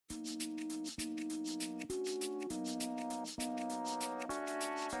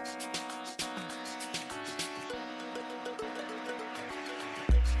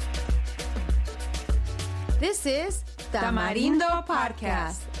This is Tamarindo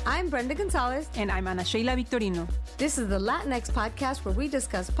Podcast. I'm Brenda Gonzalez. And I'm Ana Sheila Victorino. This is the Latinx podcast where we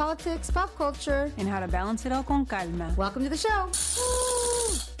discuss politics, pop culture, and how to balance it all con calma. Welcome to the show.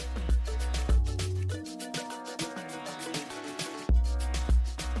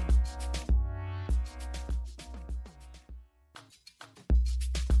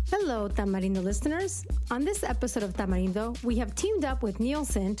 Hello, Tamarindo listeners. On this episode of Tamarindo, we have teamed up with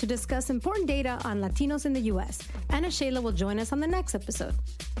Nielsen to discuss important data on Latinos in the U.S. Ana Sheila will join us on the next episode.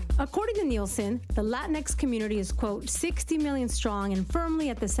 According to Nielsen, the Latinx community is, quote, 60 million strong and firmly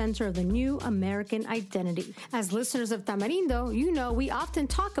at the center of the new American identity. As listeners of Tamarindo, you know we often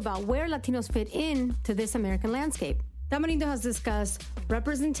talk about where Latinos fit in to this American landscape. Tamarindo has discussed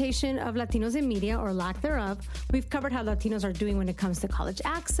representation of Latinos in media or lack thereof. We've covered how Latinos are doing when it comes to college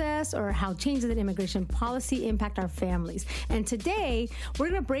access or how changes in immigration policy impact our families. And today, we're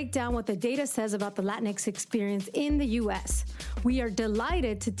going to break down what the data says about the Latinx experience in the U.S. We are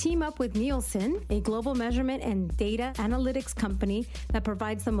delighted to team up with Nielsen, a global measurement and data analytics company that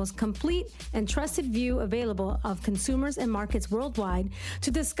provides the most complete and trusted view available of consumers and markets worldwide, to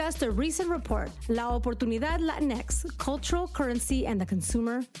discuss the recent report, La Oportunidad Latinx, Cultural Currency and the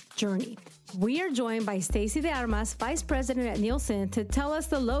Consumer Journey. We are joined by Stacy de Armas, Vice President at Nielsen, to tell us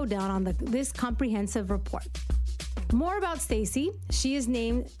the lowdown on this comprehensive report. More about Stacy. She is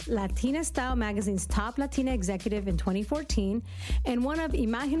named Latina Style Magazine's top Latina executive in 2014 and one of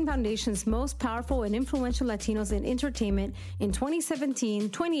Imagen Foundation's most powerful and influential Latinos in entertainment in 2017,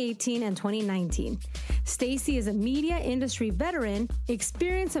 2018, and 2019. Stacy is a media industry veteran,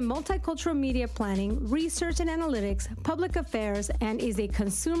 experienced in multicultural media planning, research and analytics, public affairs, and is a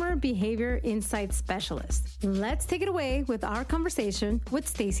consumer behavior insight specialist. Let's take it away with our conversation with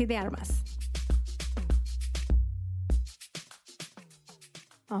Stacy de Armas.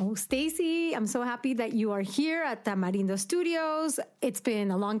 Oh, Stacy, I'm so happy that you are here at Tamarindo Studios. It's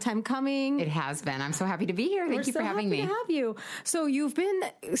been a long time coming. It has been. I'm so happy to be here. Thank you for having me. We're so happy to have you. So you've been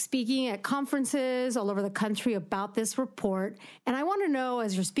speaking at conferences all over the country about this report. And I want to know,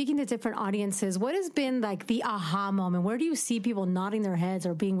 as you're speaking to different audiences, what has been like the aha moment? Where do you see people nodding their heads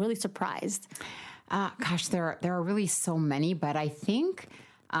or being really surprised? There are really so many, but I think,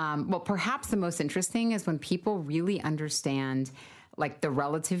 perhaps the most interesting is when people really understand like the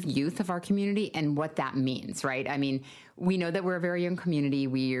relative youth of our community and what that means, right? I mean, we know that we're a very young community.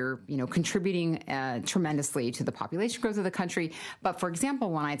 We're, contributing tremendously to the population growth of the country. But for example,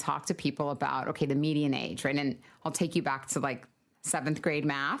 when I talk to people about, the median age, right? And I'll take you back to like 7th grade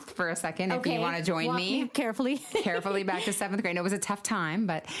math for a second, if you want to join me. Carefully back to 7th grade. It was a tough time,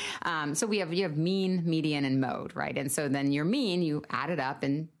 but so you have mean, median, and mode, right? And so then your mean, you add it up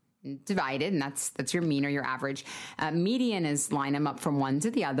and divided, and that's your mean or your average. Median is line them up from one to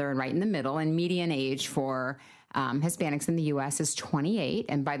the other and right in the middle. And median age for Hispanics in the U.S. is 28.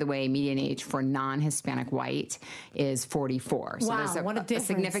 And by the way, median age for non-Hispanic white is 44. So wow, there's a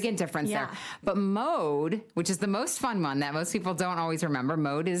significant difference there. But mode, which is the most fun one that most people don't always remember,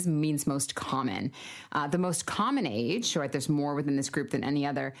 mode means most common. The most common age, right, there's more within this group than any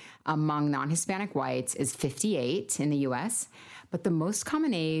other, among non-Hispanic whites is 58 in the U.S., but the most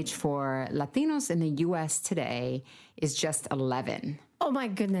common age for Latinos in the U.S. today is just 11. Oh my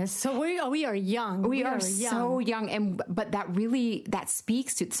goodness! So we are young. We are so young, but that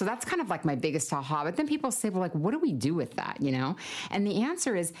speaks to. So that's kind of like my biggest aha. But then people say, well, like, what do we do with that? And the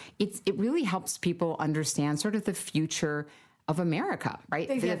answer is, it really helps people understand sort of the future of America, right?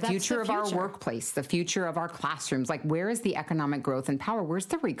 Yeah, the future of our workplace, the future of our classrooms. Like, where is the economic growth and power? Where's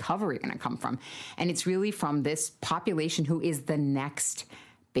the recovery going to come from? And it's really from this population who is the next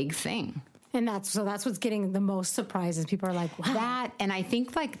big thing. And that's what's getting the most surprises. People are like, wow. That, and I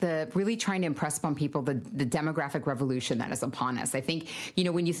think like really trying to impress upon people the demographic revolution that is upon us. I think,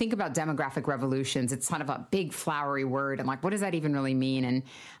 when you think about demographic revolutions, it's kind of a big flowery word. And like, what does that even really mean? And,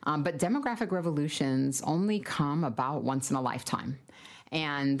 but demographic revolutions only come about once in a lifetime.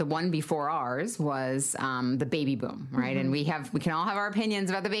 And the one before ours was the baby boom, right? Mm-hmm. And we can all have our opinions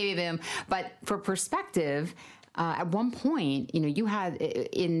about the baby boom, but for perspective, at one point, you had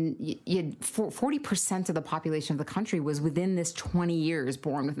 40% of the population of the country was within this 20 years,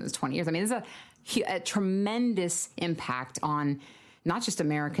 born within this 20 years. I mean, there's a tremendous impact on not just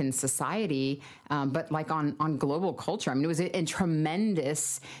American society, but like on global culture. I mean, it was a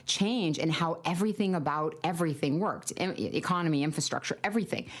tremendous change in how everything worked, economy, infrastructure,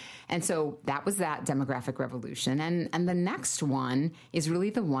 everything. And so that was that demographic revolution. And the next one is really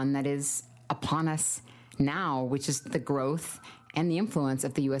the one that is upon us now, which is the growth and the influence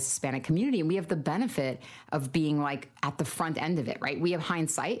of the U.S. Hispanic community. And we have the benefit of being like at the front end of it, right? We have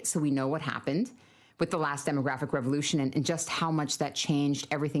hindsight, so we know what happened. with the last demographic revolution and just how much that changed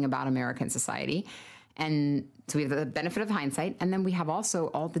everything about American society. And so we have the benefit of hindsight. And then we have also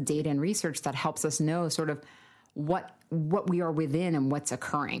all the data and research that helps us know sort of what we are within and what's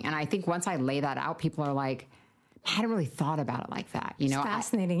occurring. And I think once I lay that out, people are like, I hadn't really thought about it like that. You know, it's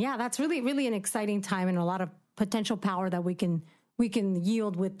fascinating. Yeah, that's really, really an exciting time and a lot of potential power that we can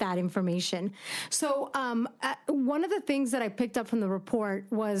yield with that information. So one of the things that I picked up from the report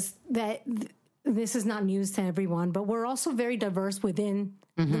was that this is not news to everyone, but we're also very diverse within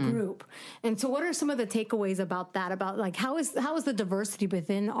the group. And so what are some of the takeaways about that? About like, how is the diversity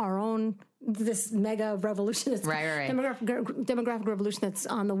within our own, this mega revolution, this demographic revolution that's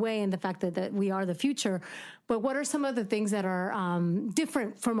on the way, and the fact that we are the future. But what are some of the things that are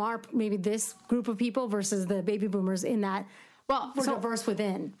different from maybe this group of people versus the baby boomers in that, well, we're diverse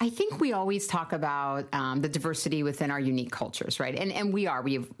within? I think we always talk about the diversity within our unique cultures, right? And we are.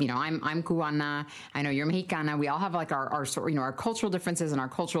 We have, you know, I'm Cubana. I know you're Mexicana. We all have like our our cultural differences and our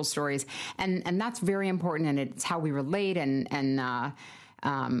cultural stories, and that's very important. And it's how we relate and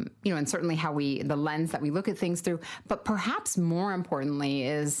certainly how the lens that we look at things through. But perhaps more importantly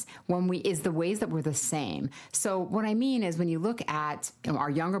is the ways that we're the same. So what I mean is when you look at our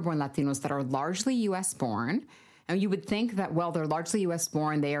younger born Latinos that are largely U.S. born. And you would think that, well, they're largely U.S.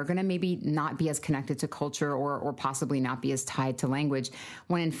 born. They are going to maybe not be as connected to culture or possibly not be as tied to language,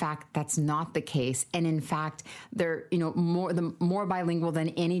 when in fact that's not the case. And in fact, they're more bilingual than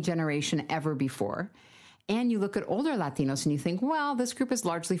any generation ever before. And you look at older Latinos and you think, well, this group is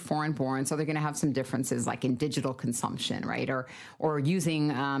largely foreign born, so they're going to have some differences like in digital consumption, right? Or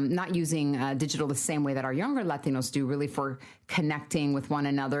not using digital the same way that our younger Latinos do, really for connecting with one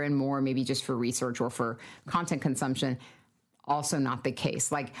another and more maybe just for research or for content consumption. Also not the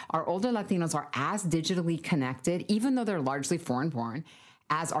case. Like our older Latinos are as digitally connected, even though they're largely foreign born,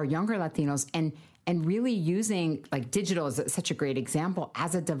 as our younger Latinos, and really using like digital is such a great example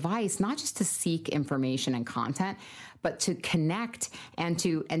as a device, not just to seek information and content, but to connect and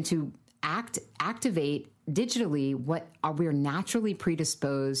to activate digitally what we're naturally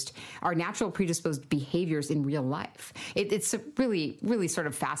predisposed, our natural predisposed behaviors in real life. It's really, really sort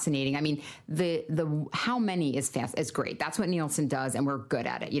of fascinating. I mean, the how many is great. That's what Nielsen does, and we're good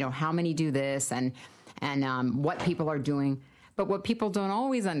at it. You know, how many do this and what people are doing. But what people don't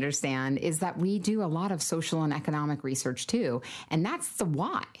always understand is that we do a lot of social and economic research too. And that's the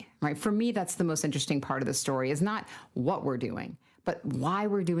why, right? For me, that's the most interesting part of the story, is not what we're doing, but why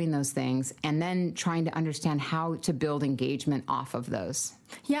we're doing those things, and then trying to understand how to build engagement off of those.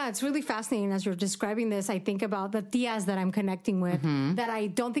 Yeah, it's really fascinating. As you're describing this, I think about the tias that I'm connecting with that I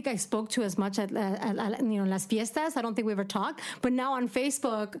don't think I spoke to as much at Las Fiestas. I don't think we ever talked. But now on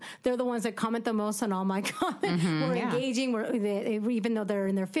Facebook, they're the ones that comment the most on all my comments. We're engaging. Even though they're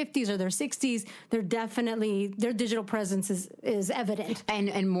in their 50s or their 60s, they're definitely, their digital presence is evident.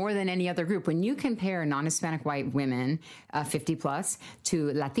 And more than any other group. When you compare non-Hispanic white women 50 plus to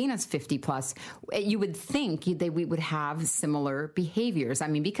Latinas 50 plus, you would think we would have similar behaviors. I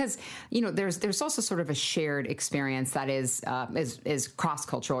mean, because, you know, there's also sort of a shared experience that is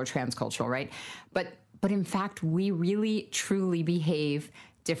cross-cultural or transcultural, right? But in fact, we really, truly behave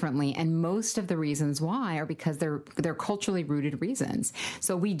differently. And most of the reasons why are because they're culturally rooted reasons.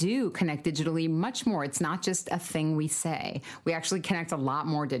 So we do connect digitally much more. It's not just a thing we say. We actually connect a lot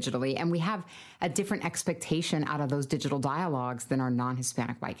more digitally, and we have a different expectation out of those digital dialogues than our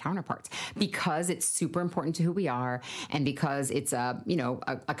non-Hispanic white counterparts, because it's super important to who we are, and because it's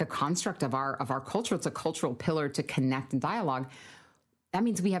like a construct of our culture. It's a cultural pillar to connect and dialogue. That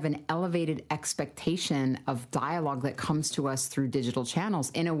means we have an elevated expectation of dialogue that comes to us through digital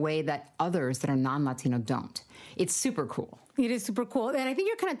channels in a way that others that are non-Latino don't. It's super cool. It is super cool. And I think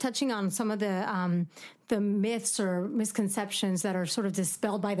you're kind of touching on some of the myths or misconceptions that are sort of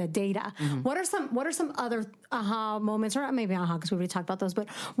dispelled by the data. What are some other aha moments, or maybe aha because we already talked about those, but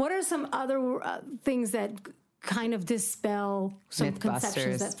what are some other things that kind of dispel some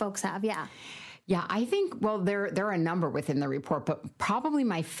conceptions that folks have? Yeah, I think, well, there are a number within the report, but probably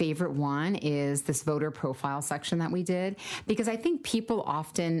my favorite one is this voter profile section that we did, because I think people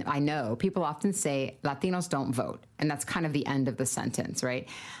often say Latinos don't vote, and that's kind of the end of the sentence, right?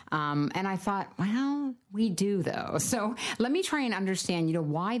 And I thought, well, we do though. So let me try and understand,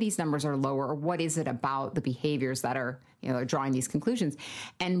 why these numbers are lower, or what is it about the behaviors that are, drawing these conclusions.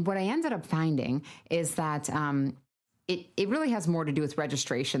 And what I ended up finding is that, it really has more to do with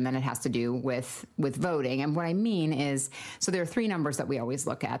registration than it has to do with voting. And what I mean is, so there are three numbers that we always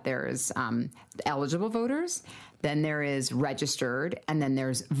look at. There's eligible voters, then there is registered, and then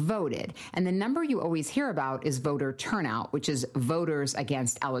there's voted. And the number you always hear about is voter turnout, which is voters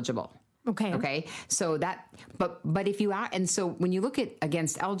against eligible. Okay. So but if you and so when you look at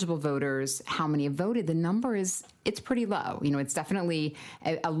against eligible voters, how many have voted, the number it's pretty low. It's definitely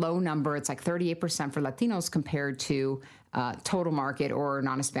a low number. It's like 38% for Latinos compared to total market or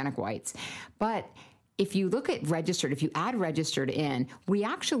non-Hispanic whites. But if you look at registered, if you add registered in, we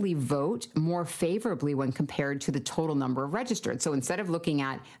actually vote more favorably when compared to the total number of registered. So instead of looking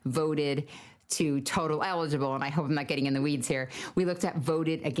at voted to total eligible, and I hope I'm not getting in the weeds here, we looked at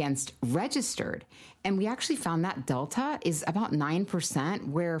voted against registered. And we actually found that delta is about 9%,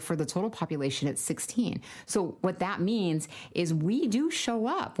 where for the total population, it's 16. So what that means is we do show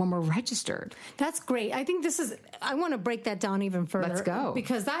up when we're registered. That's great. I think I want to break that down even further. Let's go.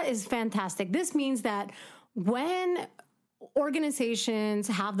 Because that is fantastic. This means that when organizations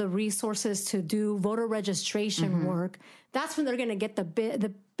have the resources to do voter registration work, that's when they're going to get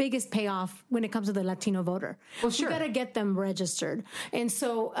the biggest payoff when it comes to the Latino voter. Well, sure. You got to get them registered. And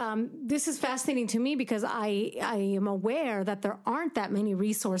so this is fascinating to me because I am aware that there aren't that many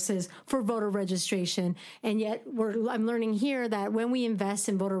resources for voter registration. And yet I'm learning here that when we invest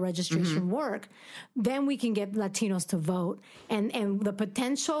in voter registration work, then we can get Latinos to vote. And the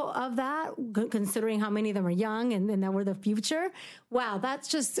potential of that, considering how many of them are young and that we're the future, wow, that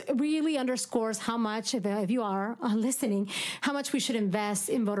just really underscores how much, if you are listening, how much we should invest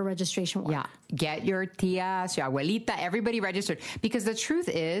in voter registration work. Yeah. Get your tias, your abuelita, everybody registered. Because the truth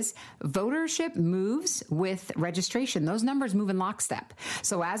is, votership moves with registration. Those numbers move in lockstep.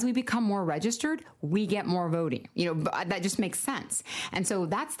 So as we become more registered, we get more voting. That just makes sense. And so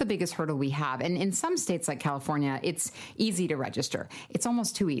that's the biggest hurdle we have. And in some states like California, it's easy to register. It's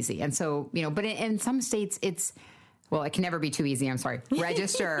almost too easy. And so, but in some states, well, it can never be too easy. I'm sorry.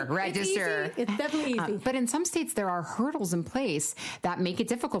 Register. It's definitely easy. But in some states, there are hurdles in place that make it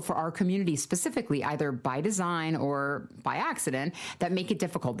difficult for our community specifically, either by design or by accident, that make it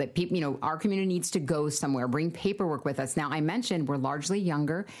difficult. That people, our community needs to go somewhere, bring paperwork with us. Now, I mentioned we're largely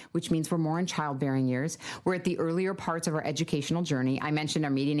younger, which means we're more in childbearing years. We're at the earlier parts of our educational journey. I mentioned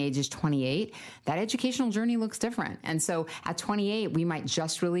our median age is 28. That educational journey looks different. And so at 28, we might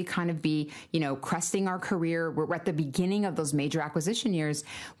just really kind of be, cresting our career. We're at the beginning of those major acquisition years.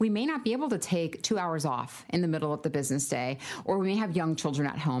 We may not be able to take 2 hours off in the middle of the business day, or we may have young children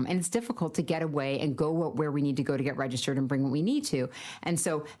at home, and it's difficult to get away and go where we need to go to get registered and bring what we need to. And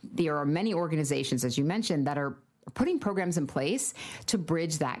so there are many organizations, as you mentioned, that are putting programs in place to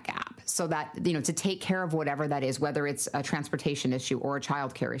bridge that gap so that, to take care of whatever that is, whether it's a transportation issue or a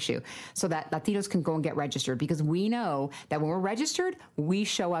childcare issue, so that Latinos can go and get registered, because we know that when we're registered, we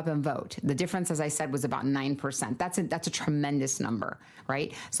show up and vote. The difference, as I said, was about 9%. That's a tremendous number,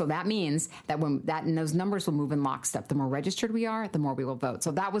 right? So that means that and those numbers will move in lockstep. The more registered we are, the more we will vote.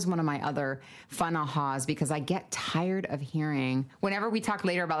 So that was one of my other fun ahas, because I get tired of hearing, whenever we talk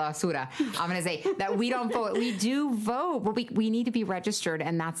later about basura, I'm going to say that we don't vote. We do vote, but we need to be registered,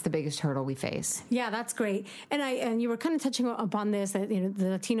 and that's the biggest hurdle we face. Yeah, that's great. And you were kind of touching upon this, that the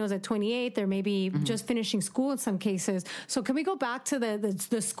Latinos at 28, they're maybe just finishing school in some cases. So can we go back to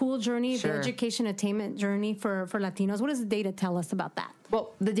the school journey, Sure. the education attainment journey for Latinos? What does the data tell us about that?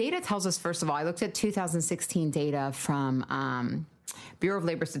 Well, the data tells us, first of all, I looked at 2016 data from Bureau of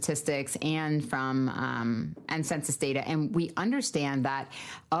Labor Statistics and from and census data, and we understand that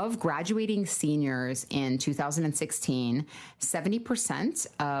of graduating seniors in 2016, 70%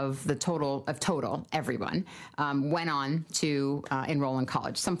 of the total everyone went on to enroll in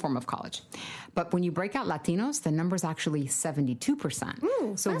college, some form of college. But when you break out Latinos, the number is actually 72%.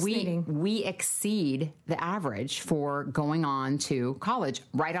 Ooh, so we exceed the average for going on to college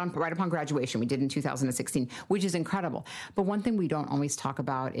right upon graduation. We did in 2016, which is incredible. But one thing we don't always talk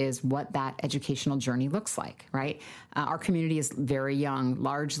about is what that educational journey looks like, right? Our community is very young,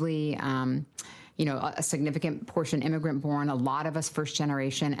 largely a significant portion immigrant born, a lot of us first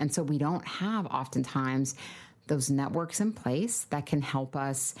generation. And so we don't have oftentimes those networks in place that can help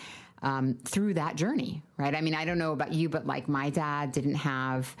us through that journey, right? I mean, I don't know about you, but like my dad didn't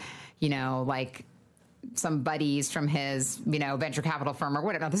have, some buddies from his, venture capital firm or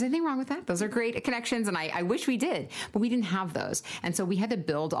whatever. Now, there's anything wrong with that. Those are great connections, and I wish we did, but we didn't have those. And so we had to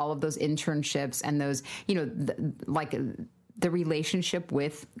build all of those internships and those, the relationship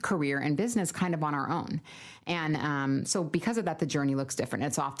with career and business kind of on our own. And so because of that, the journey looks different.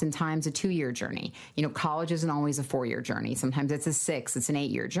 It's oftentimes a 2-year journey. College isn't always a 4-year journey. Sometimes it's a 6, it's an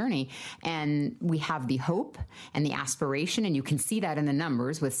 8-year journey. And we have the hope and the aspiration, and you can see that in the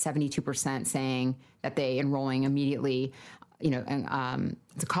numbers with 72% saying that they enrolling immediately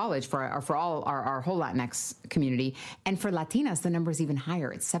to college for all our whole Latinx community. And for Latinas, the number is even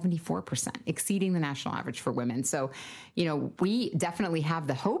higher. It's 74%, exceeding the national average for women. So, we definitely have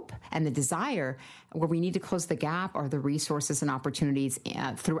the hope and the desire. Where we need to close the gap are the resources and opportunities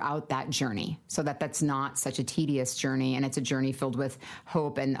throughout that journey, so that that's not such a tedious journey, and it's a journey filled with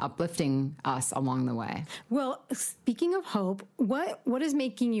hope and uplifting us along the way. Well, speaking of hope, what is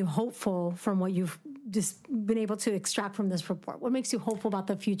making you hopeful from what you've just been able to extract from this report? What makes you hopeful about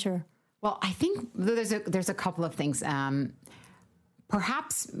the future? Well, I think there's a couple of things.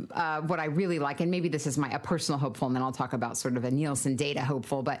 Perhaps what I really like, and maybe this is a personal hopeful, and then I'll talk about sort of a Nielsen data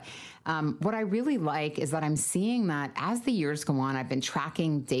hopeful, but what I really like is that I'm seeing that as the years go on, I've been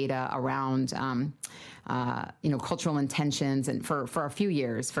tracking data around cultural intentions, and for a few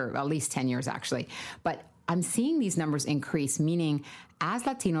years, for at least 10 years actually, but I'm seeing these numbers increase, meaning as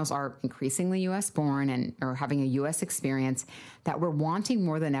Latinos are increasingly U.S. born or having a U.S. experience, that we're wanting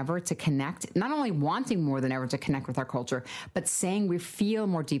more than ever to connect, not only wanting more than ever to connect with our culture, but saying we feel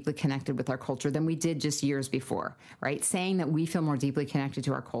more deeply connected with our culture than we did just years before, right? Saying that we feel more deeply connected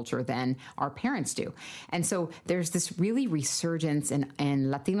to our culture than our parents do. And so there's this really resurgence in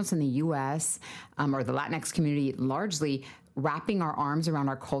Latinos in the U.S. Or the Latinx community largely wrapping our arms around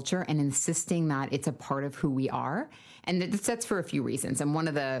our culture and insisting that it's a part of who we are. And that's for a few reasons. And one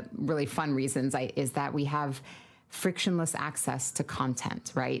of the really fun reasons is that we have frictionless access to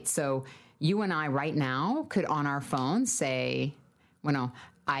content, right? So you and I right now could on our phone say,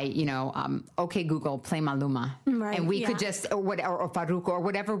 okay, Google, play Maluma. Right, and we could just, or Farruko, or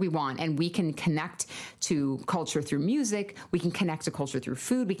whatever we want. And we can connect to culture through music. We can connect to culture through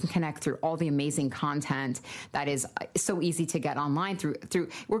food. We can connect through all the amazing content that is so easy to get online through,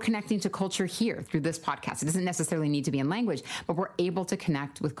 we're connecting to culture here through this podcast. It doesn't necessarily need to be in language, but we're able to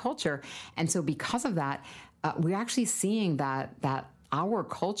connect with culture. And so because of that, we're actually seeing that our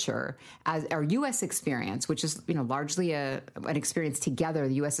culture, as our U.S. experience, which is largely an experience together,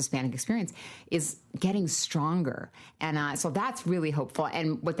 the U.S. Hispanic experience, is getting stronger, and so that's really hopeful.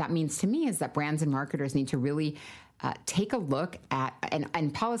 And what that means to me is that brands and marketers need to really take a look at,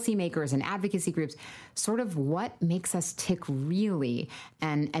 and policymakers and advocacy groups, sort of what makes us tick really,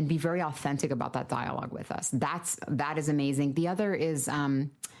 and be very authentic about that dialogue with us. That is amazing. The other is,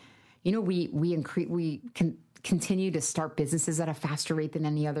 we can continue to start businesses at a faster rate than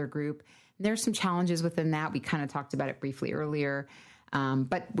any other group. There's some challenges within that. We kind of talked about it briefly earlier.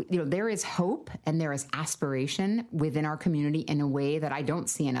 But there is hope and there is aspiration within our community in a way that I don't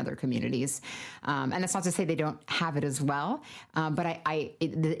see in other communities. And that's not to say they don't have it as well, but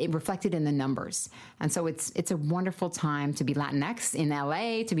it reflected in the numbers. And so it's a wonderful time to be Latinx in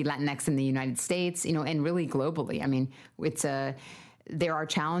LA, to be Latinx in the United States, and really globally. I mean, there are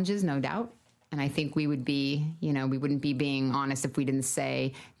challenges, no doubt. And I think we would be, we wouldn't be being honest if we didn't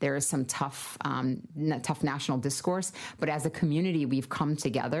say there is some tough national discourse. But as a community, we've come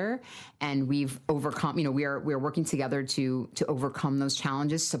together and we've overcome, we're working together to overcome those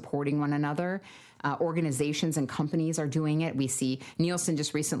challenges, supporting one another. Organizations and companies are doing it. We see Nielsen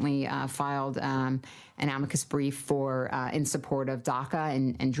just recently filed an amicus brief in support of DACA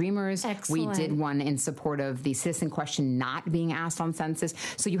and Dreamers. Excellent. We did one in support of the citizen question not being asked on census.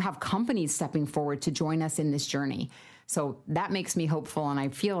 So you have companies stepping forward to join us in this journey. So that makes me hopeful, and I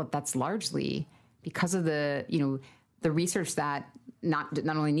feel that that's largely because of the research that not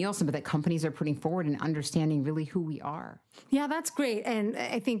only Nielsen, but that companies are putting forward and understanding really who we are. Yeah, that's great. And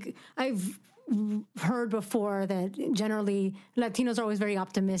I think I've heard before that generally Latinos are always very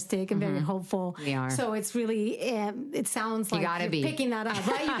optimistic and very hopeful. We are. So it's really, it sounds like you're picking that up,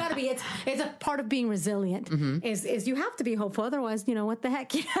 right? You gotta be. It's a part of being resilient is you have to be hopeful. Otherwise, what the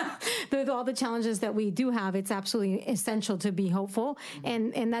heck, with all the challenges that we do have, it's absolutely essential to be hopeful.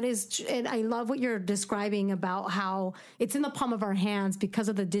 And that is, and I love what you're describing about how it's in the palm of our hands because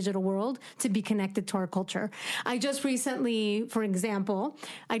of the digital world to be connected to our culture. I just recently, for example,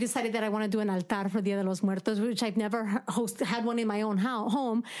 I decided that I want to do an altar for Dia de los Muertos, which I've never had one in my own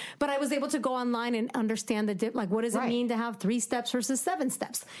home, but I was able to go online and understand what does it mean to have 3 steps versus 7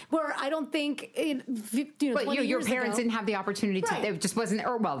 steps, where I don't think but your parents didn't have the opportunity to, it just wasn't,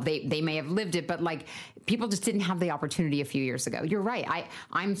 or well, they may have lived it, but people just didn't have the opportunity a few years ago. You're right.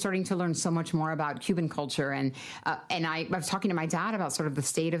 I'm starting to learn so much more about Cuban culture, and I was talking to my dad about sort of the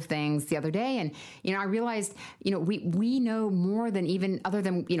state of things the other day, and I realized we know more than even other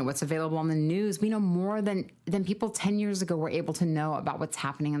than what's available on the news. We know more than people 10 years ago were able to know about what's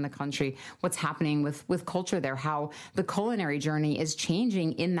happening in the country, what's happening with culture there, how the culinary journey is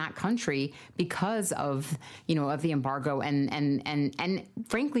changing in that country because of of the embargo and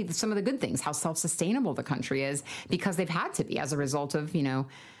frankly some of the good things, how self-sustainable sustainable the country is, because they've had to be as a result of,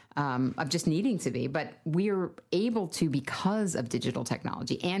 of just needing to be. But we're able to, because of digital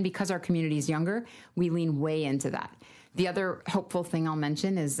technology and because our community is younger, we lean way into that. The other hopeful thing I'll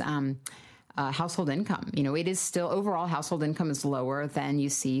mention is household income. It is still, overall household income is lower than you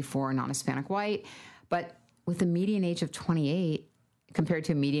see for non-Hispanic white, but with a median age of 28 compared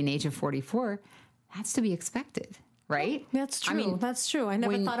to a median age of 44, that's to be expected, right? That's true. That's true. I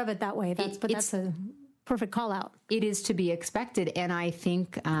never thought of it that way. That's a perfect call out. It is to be expected. And I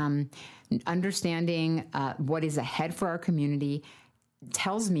think understanding what is ahead for our community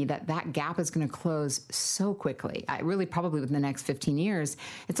tells me that gap is going to close so quickly. Really, probably within the next 15 years.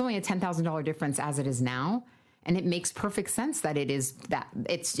 It's only a $10,000 difference as it is now. And it makes perfect sense that it's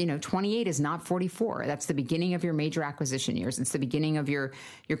 28 is not 44. That's the beginning of your major acquisition years. It's the beginning of your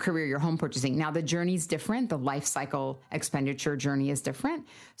career, your home purchasing. Now the journey's different. The life cycle expenditure journey is different.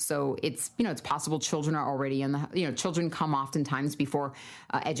 So it's possible children are already in the, children come oftentimes before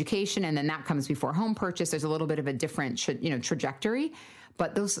education, and then that comes before home purchase. There's a little bit of a different, trajectory.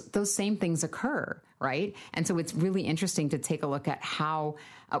 But those same things occur, right? And so it's really interesting to take a look at how,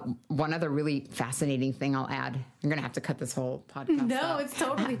 one other really fascinating thing I'll add. I'm going to have to cut this whole podcast No, it's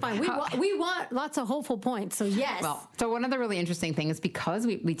totally fine. We want lots of hopeful points, so yes. Well, so one other really interesting thing is because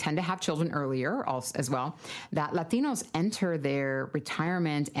we tend to have children earlier as well, that Latinos enter their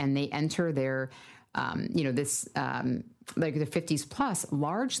retirement and they enter their, like their 50s plus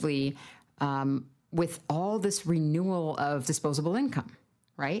largely with all this renewal of disposable income.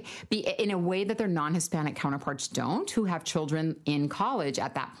 Right? In a way that their non-Hispanic counterparts don't, who have children in college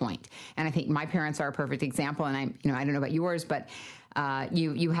at that point. And I think my parents are a perfect example. And I don't know about yours, but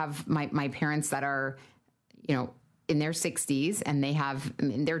you have my parents that are, in their 60s,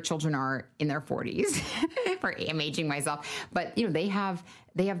 and their children are in their 40s. I'm aging myself, but they have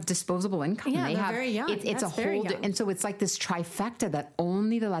disposable income. Yeah, they're very young. It's a whole, and so it's like this trifecta that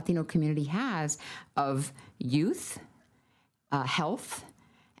only the Latino community has of youth, health,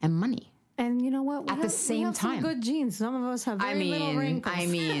 and money. And you know what? At the same time. Some good genes. Some of us have very little wrinkles.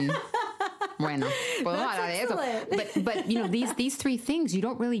 Bueno. That's excellent. But these three things you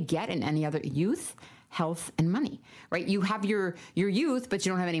don't really get in any other: youth, health, and money. Right? You have your youth, but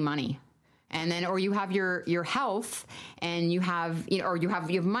you don't have any money. And then, or you have your health, and you have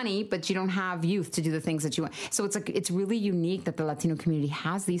money, but you don't have youth to do the things that you want. So it's really unique that the Latino community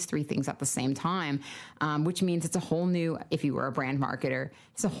has these three things at the same time, which means it's a whole new. If you were a brand marketer,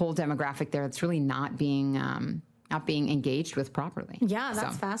 it's a whole demographic there that's really not being engaged with properly. Yeah,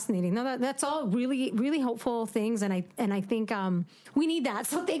 that's fascinating. No, that's all really, really hopeful things, and I think we need that.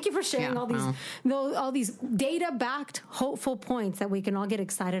 So thank you for sharing all these data-backed, hopeful points that we can all get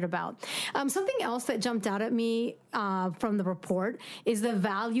excited about. Something else that jumped out at me from the report is the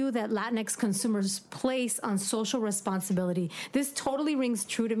value that Latinx consumers place on social responsibility. This totally rings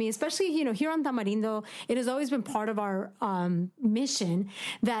true to me, especially here on Tamarindo. It has always been part of our mission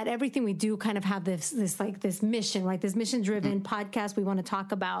that everything we do kind of have this mission. Right, this mission-driven podcast. We want to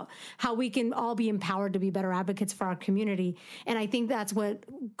talk about how we can all be empowered to be better advocates for our community, and I think that's what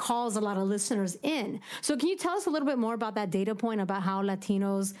calls a lot of listeners in. So, can you tell us a little bit more about that data point about how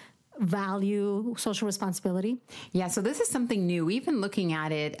Latinos value social responsibility? Yeah, so this is something new. We've been looking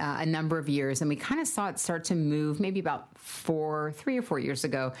at it a number of years, and we kind of saw it start to move maybe about 3 or 4 years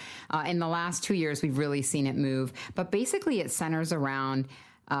ago. In the last 2 years, we've really seen it move. But basically, it centers around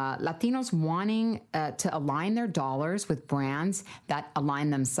Latinos wanting to align their dollars with brands that align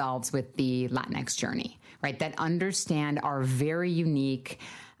themselves with the Latinx journey, right? That understand our very unique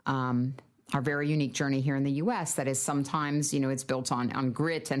journey here in the U.S. That is sometimes, it's built on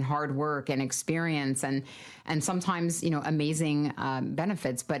grit and hard work and experience and sometimes, amazing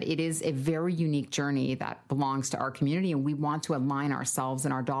benefits. But it is a very unique journey that belongs to our community, and we want to align ourselves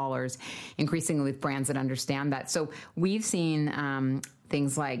and our dollars increasingly with brands that understand that. So we've seen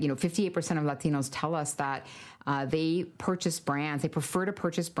things like, 58% of Latinos tell us that they prefer to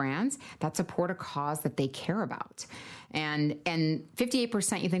purchase brands that support a cause that they care about. And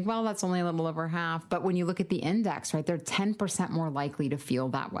 58%, you think, well, that's only a little over half. But when you look at the index, right, they're 10% more likely to feel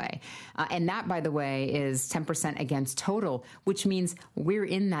that way. And that, by the way, is 10% against total, which means we're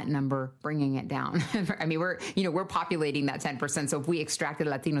in that number, bringing it down. I mean, we're populating that 10%. So if we extracted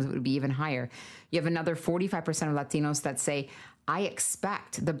Latinos, it would be even higher. You have another 45% of Latinos that say, I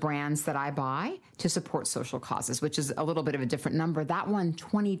expect the brands that I buy to support social causes, which is a little bit of a different number. That one,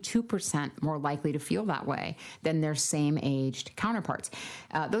 22% more likely to feel that way than their same-aged counterparts.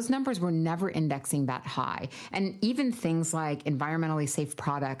 Those numbers were never indexing that high. And even things like environmentally safe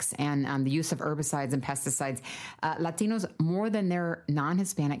products and the use of herbicides and pesticides, Latinos, more than their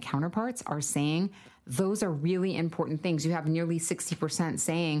non-Hispanic counterparts, are saying those are really important things. You have nearly 60%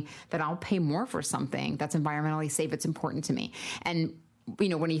 saying that I'll pay more for something that's environmentally safe. It's important to me. And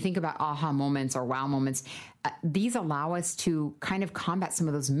when you think about aha moments or wow moments, these allow us to kind of combat some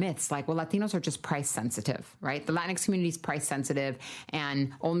of those myths like, well, Latinos are just price sensitive, right? The Latinx community is price sensitive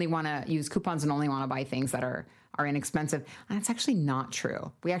and only want to use coupons and only want to buy things that are inexpensive. And that's actually not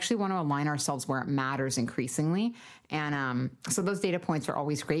true. We actually want to align ourselves where it matters increasingly. And so those data points are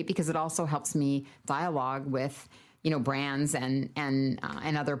always great because it also helps me dialogue with brands and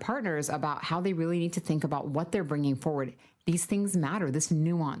other partners about how they really need to think about what they're bringing forward. These things matter. This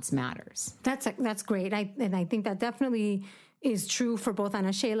nuance matters. That's great. And I think that definitely is true for both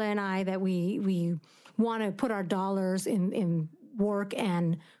Ana Sheila and I, that we want to put our dollars in work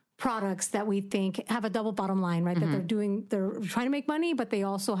and products that we think have a double bottom line, right? That they're trying to make money, but they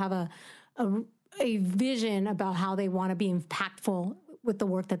also have a vision about how they want to be impactful with the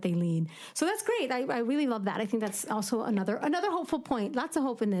work that they lead. So that's great. I really love that. I think that's also another hopeful point. Lots of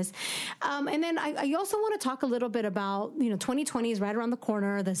hope in this. And then I also want to talk a little bit about, 2020 is right around the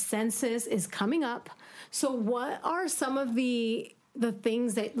corner. The census is coming up. So what are some of the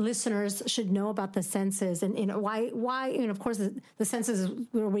things that listeners should know about the census and why, and of course the census is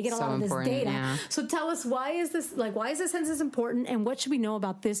where we get a lot of this data. Yeah. So tell us, why is the census important and what should we know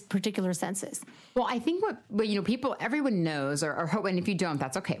about this particular census? Well, I think what everyone knows or hope, and if you don't,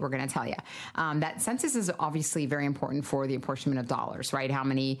 that's okay. We're going to tell you that census is obviously very important for the apportionment of dollars, right? How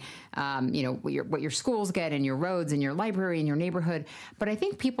many, what your schools get and your roads and your library and your neighborhood. But I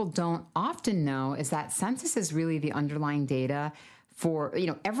think people don't often know is that census is really the underlying data for,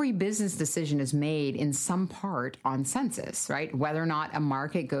 every business decision is made in some part on census, right? Whether or not a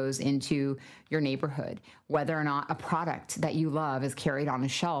market goes into your neighborhood, whether or not a product that you love is carried on a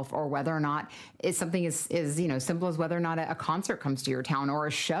shelf, or whether or not it's something as simple as whether or not a concert comes to your town or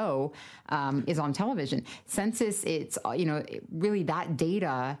a show is on television. Census, it's, really that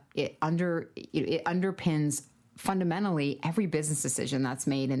data, it underpins fundamentally every business decision that's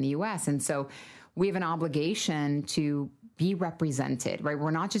made in the U.S. And so we have an obligation to be represented, right? We're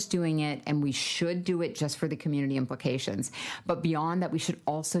not just doing it, and we should do it just for the community implications. But beyond that, we should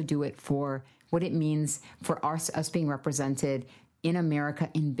also do it for what it means for us being represented in America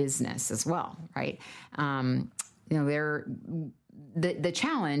in business as well, right? The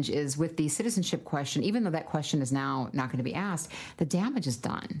challenge is with the citizenship question, even though that question is now not going to be asked, the damage is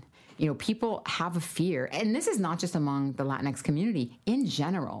done. People have a fear, and this is not just among the Latinx community. In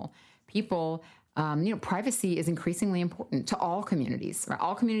general, people... privacy is increasingly important to all communities, right?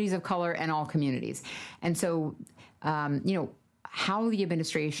 All communities of color and all communities. And so, how the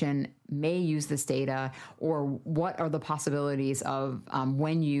administration may use this data or what are the possibilities of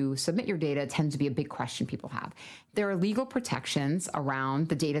when you submit your data tends to be a big question people have. There are legal protections around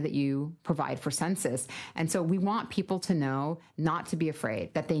the data that you provide for census. And so we want people to know not to be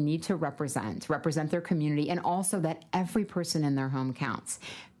afraid, that they need to represent their community, and also that every person in their home counts.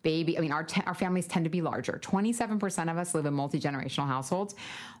 Our families tend to be larger. 27% of us live in multi-generational households.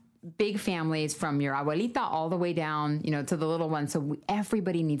 Big families from your abuelita all the way down, to the little one. So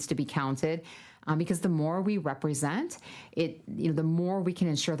everybody needs to be counted because the more we represent it, the more we can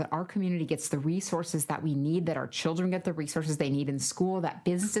ensure that our community gets the resources that we need, that our children get the resources they need in school, that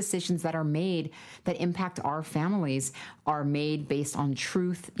business decisions that are made that impact our families are made based on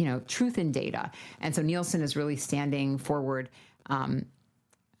truth in data. And so Nielsen is really standing forward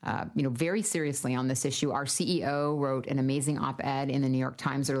very seriously on this issue. Our CEO wrote an amazing op-ed in the New York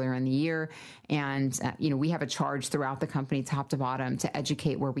Times earlier in the year. And, we have a charge throughout the company, top to bottom, to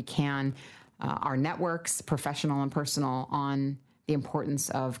educate where we can our networks, professional and personal, on the importance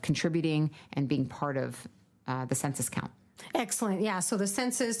of contributing and being part of the census count. Excellent. Yeah. So the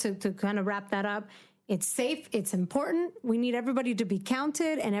census, to kind of wrap that up, it's safe, it's important. We need everybody to be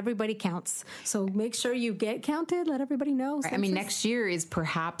counted, and everybody counts. So make sure you get counted. Let everybody know. Right. Next year is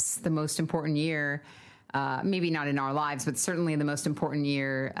perhaps the most important year, maybe not in our lives, but certainly the most important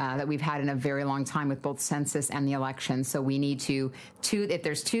year that we've had in a very long time with both census and the election. So we need to if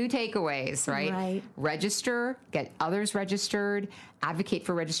there's two takeaways, right? Register, get others registered, advocate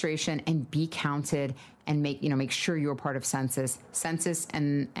for registration, and be counted, and make sure you're part of census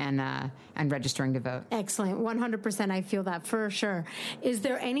and registering to vote. Excellent. 100%. I feel that for sure. Is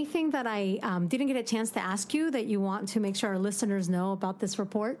there anything that I didn't get a chance to ask you that you want to make sure our listeners know about this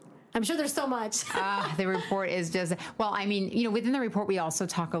report? I'm sure there's so much. The report is just, well, I mean, within the report, we also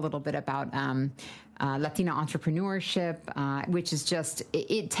talk a little bit about Latina entrepreneurship, which is just,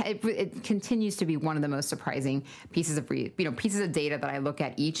 it continues to be one of the most surprising pieces of data that I look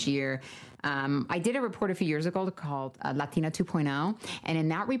at each year. I did a report a few years ago called Latina 2.0. And in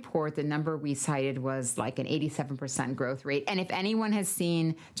that report, the number we cited was like an 87% growth rate. And if anyone has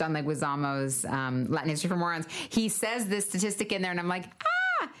seen John Leguizamo's Latin History for Morons, he says this statistic in there, and I'm like,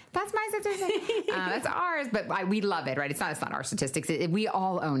 that's my statistic. That's ours, but we love it, right? It's not our statistics. We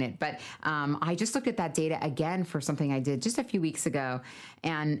all own it. But I just looked at that data again for something I did just a few weeks ago,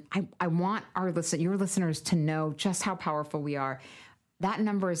 and I want your listeners to know just how powerful we are. That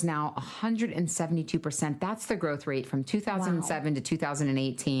number is now 172%. That's the growth rate from 2007 to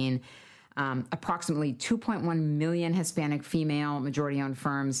 2018. Approximately 2.1 million Hispanic female majority-owned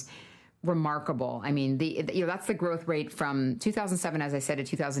firms. Remarkable. I mean, that's the growth rate from 2007, as I said, to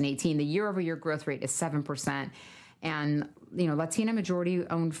 2018. The year-over-year growth rate is 7%. And, Latina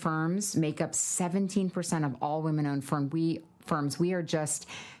majority-owned firms make up 17% of all women-owned firms. We are just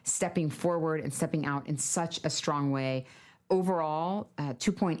stepping forward and stepping out in such a strong way. Overall,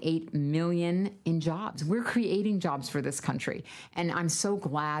 2.8 million in jobs. We're creating jobs for this country. And I'm so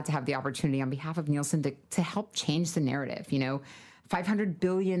glad to have the opportunity on behalf of Nielsen to help change the narrative. $500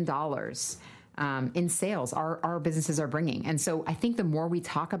 billion in sales our businesses are bringing. And so I think the more we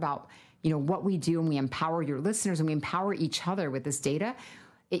talk about, what we do, and we empower your listeners and we empower each other with this data,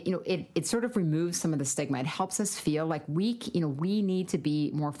 it sort of removes some of the stigma. It helps us feel like we need to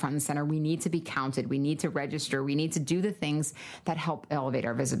be more front and center. We need to be counted. We need to register. We need to do the things that help elevate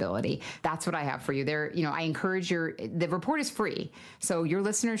our visibility. That's what I have for you there. I encourage the report is free. So your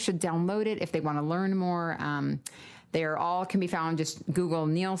listeners should download it if they want to learn more. They're all can be found. Just Google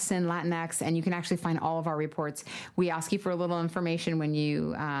Nielsen Latinx, and you can actually find all of our reports. We ask you for a little information when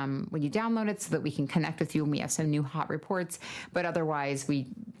you download it, so that we can connect with you when we have some new hot reports. But otherwise, we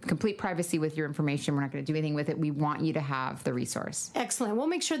complete privacy with your information. We're not going to do anything with it. We want you to have the resource. Excellent. We'll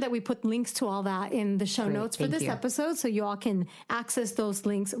make sure that we put links to all that in the show notes for this episode, so you all can access those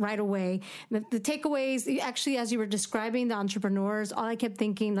links right away. The takeaways, actually, as you were describing the entrepreneurs,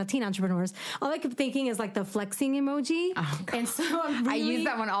 Latina entrepreneurs, all I kept thinking is like the flexing emoji. Oh, and so I use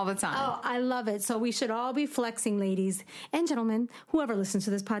that one all the time. Oh, I love it. So we should all be flexing, ladies and gentlemen, whoever listens to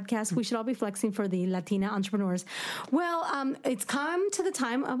this podcast, we should all be flexing for the Latina entrepreneurs. Well, it's come to the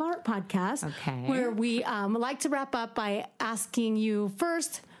time of our podcast where we like to wrap up by asking you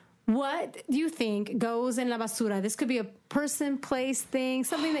first, what do you think goes in la basura? This could be a person, place, thing,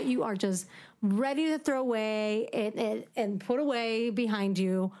 something that you are just ready to throw away and put away behind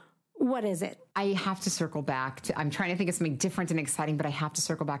you. What is it? I have to circle back to, I'm trying to think of something different and exciting, but I have to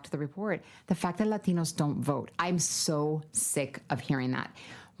circle back to the report. The fact that Latinos don't vote. I'm so sick of hearing that.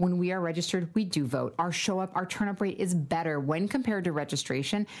 When we are registered, we do vote. Our turn-up rate is better when compared to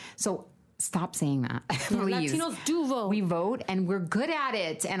registration. So stop saying that, please. Latinos do vote. We vote, and we're good at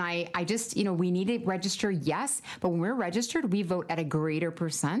it. And I just, we need to register, yes. But when we're registered, we vote at a greater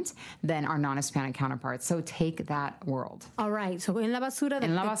percent than our non-Hispanic counterparts. So take that world. All right. So in la basura, the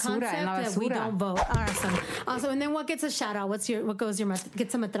concept that we don't vote. Awesome. And then what gets a shout out? What gets your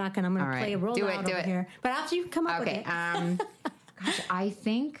matraca? And I'm going to play a rollout over here. But after you come up with it. Gosh, I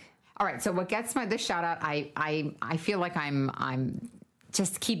think. All right. So what gets the shout out? I feel like I'm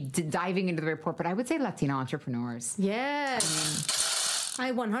just keep diving into the report, but I would say Latino entrepreneurs. Yes.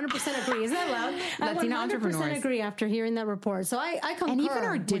 I 100% agree. Isn't that loud? Latino entrepreneurs. I 100% agree after hearing that report. So I concur. And even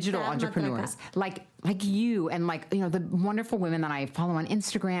our digital entrepreneurs, like you and the wonderful women that I follow on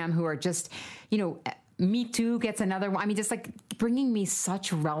Instagram who are just, Me Too gets another one. I mean, just bringing me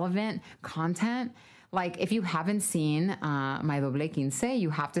such relevant content. If you haven't seen My Doble Quince, you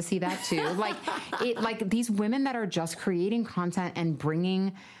have to see that too. These women that are just creating content and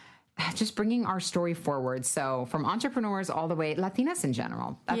bringing our story forward. So from entrepreneurs all the way, Latinas in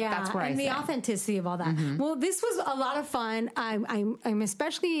general. That's where I say. And the authenticity of all that. Mm-hmm. Well, this was a lot of fun. I'm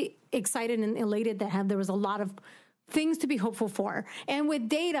especially excited and elated that there was a lot of things to be hopeful for. And with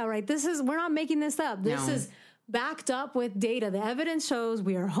data, right? We're not making this up. This is backed up with data. The evidence shows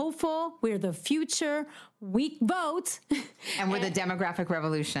we are hopeful. We're the future. We vote. And we're the demographic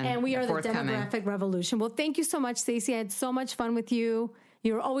revolution. And we are the demographic revolution. Well, thank you so much, Stacey. I had so much fun with you.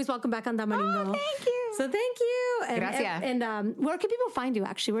 You're always welcome back on Tamarindo. Oh, thank you. So thank you. Gracias. And where can people find you,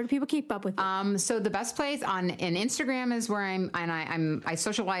 actually? Where do people keep up with you? So the best place on Instagram is where I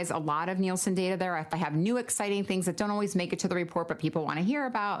socialize a lot of Nielsen data there. If I have new exciting things that don't always make it to the report, but people want to hear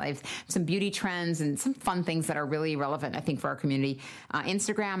about, I have some beauty trends and some fun things that are really relevant, I think, for our community.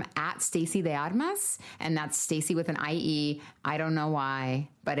 Instagram at Stacy de Armas, and that's Stacy with an IE. I don't know why,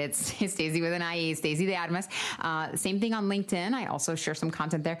 but it's Stacy with an IE, Stacy de Armas. Same thing on LinkedIn. I also share some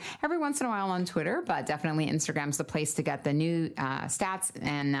content there every once in a while on Twitter, but definitely Instagram's the place to get the new stats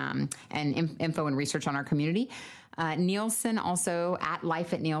and info and research on our community. Nielsen also at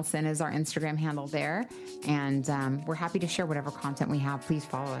Life at Nielsen is our Instagram handle there. And we're happy to share whatever content we have. Please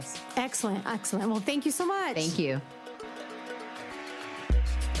follow us. Excellent. Well, thank you so much. Thank you.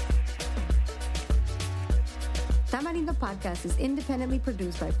 Tamarindo Podcast is independently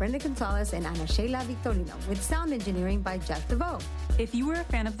produced by Brenda Gonzalez and Ana Sheila Victorino, with sound engineering by Jeff DeVoe. If you were a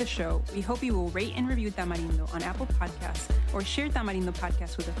fan of the show, we hope you will rate and review Tamarindo on Apple Podcasts or share Tamarindo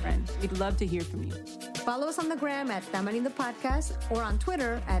Podcast with a friend. We'd love to hear from you. Follow us on the gram at Tamarindo Podcast or on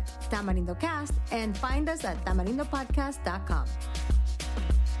Twitter at TamarindoCast, and find us at tamarindopodcast.com.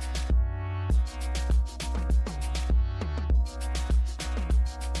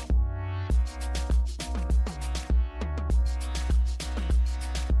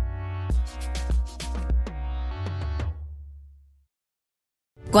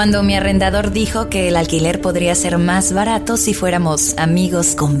 Cuando mi arrendador dijo que el alquiler podría ser más barato si fuéramos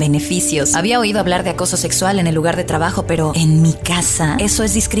amigos con beneficios. Había oído hablar de acoso sexual en el lugar de trabajo, pero en mi casa, eso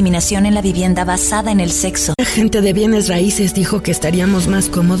es discriminación en la vivienda basada en el sexo. La gente de bienes raíces dijo que estaríamos más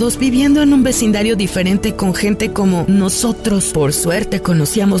cómodos viviendo en un vecindario diferente con gente como nosotros. Por suerte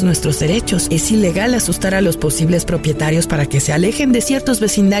conocíamos nuestros derechos. Es ilegal asustar a los posibles propietarios para que se alejen de ciertos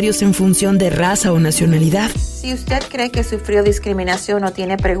vecindarios en función de raza o nacionalidad. Si usted cree que sufrió discriminación o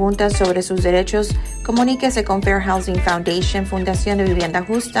tiene preguntas sobre sus derechos, comuníquese con Fair Housing Foundation, Fundación de Vivienda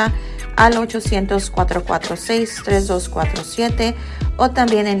Justa, al 800-446-3247 o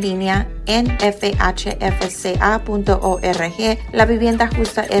también en línea en fhfca.org. La vivienda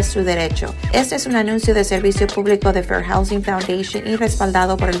justa es su derecho. Este es un anuncio de servicio público de Fair Housing Foundation y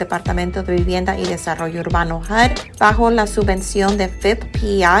respaldado por el Departamento de Vivienda y Desarrollo Urbano HUD bajo la subvención de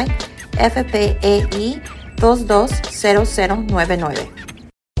FIP-PI, FPEI 220099.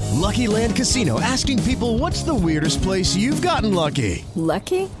 Lucky Land Casino, asking people, what's the weirdest place you've gotten lucky?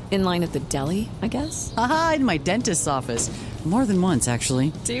 Lucky? In line at the deli, I guess? Aha, in my dentist's office. More than once,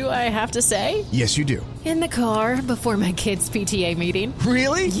 actually. Do I have to say? Yes, you do. In the car before my kids' PTA meeting.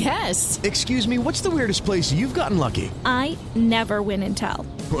 Really? Yes. Excuse me, what's the weirdest place you've gotten lucky? I never win and tell.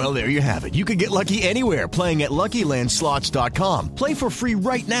 Well, there you have it. You can get lucky anywhere, playing at LuckyLandSlots.com. Play for free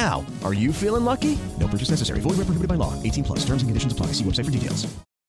right now. Are you feeling lucky? No purchase necessary. Void where prohibited by law. 18+. Terms and conditions apply. See website for details.